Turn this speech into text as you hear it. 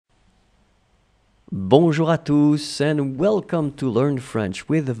Bonjour à tous and welcome to Learn French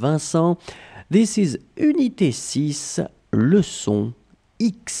with Vincent. This is Unité 6, leçon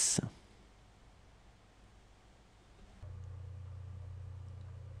X.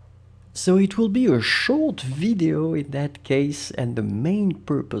 So it will be a short video in that case, and the main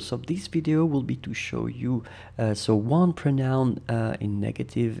purpose of this video will be to show you one pronoun in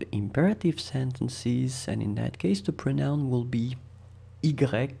negative imperative sentences, and in that case the pronoun will be y,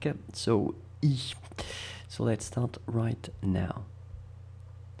 so I. So let's start right now.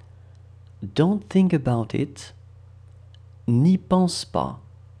 Don't think about it. N'y pense pas.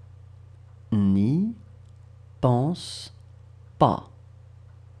 N'y pense pas.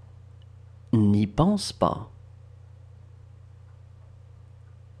 N'y pense pas.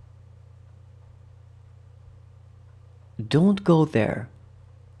 Don't go there.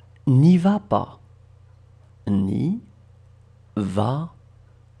 N'y va pas. N'y va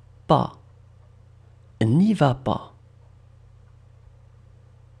pas. N'y va pas.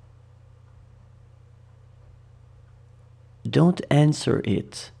 Don't answer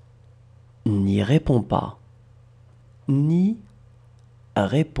it. N'y réponds pas. N'y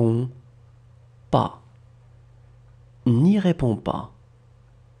réponds pas. N'y réponds pas.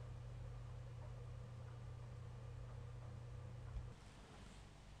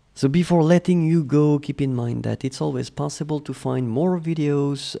 So before letting you go, keep in mind that it's always possible to find more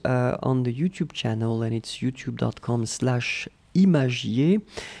videos on the YouTube channel, and it's youtube.com/imagier.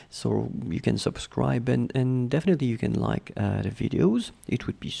 So you can subscribe and definitely you can like the videos. It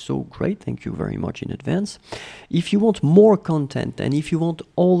would be so great. Thank you very much in advance. If you want more content and if you want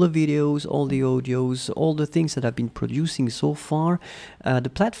all the videos, all the audios, all the things that I've been producing so far, the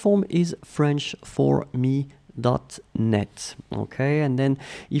platform is frenchforme.net. Okay, and then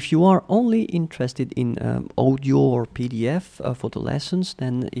if you are only interested in audio or PDF for the lessons,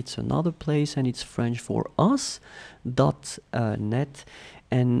 then it's another place, and it's frenchforus.net.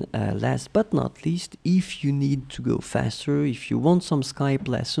 And last but not least, if you need to go faster, if you want some Skype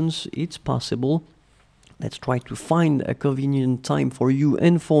lessons, it's possible. Let's try to find a convenient time for you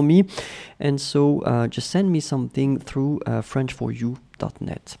and for me. And so just send me something through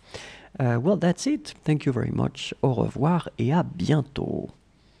frenchforyou.net. Well, that's it. Thank you very much. Au revoir et à bientôt.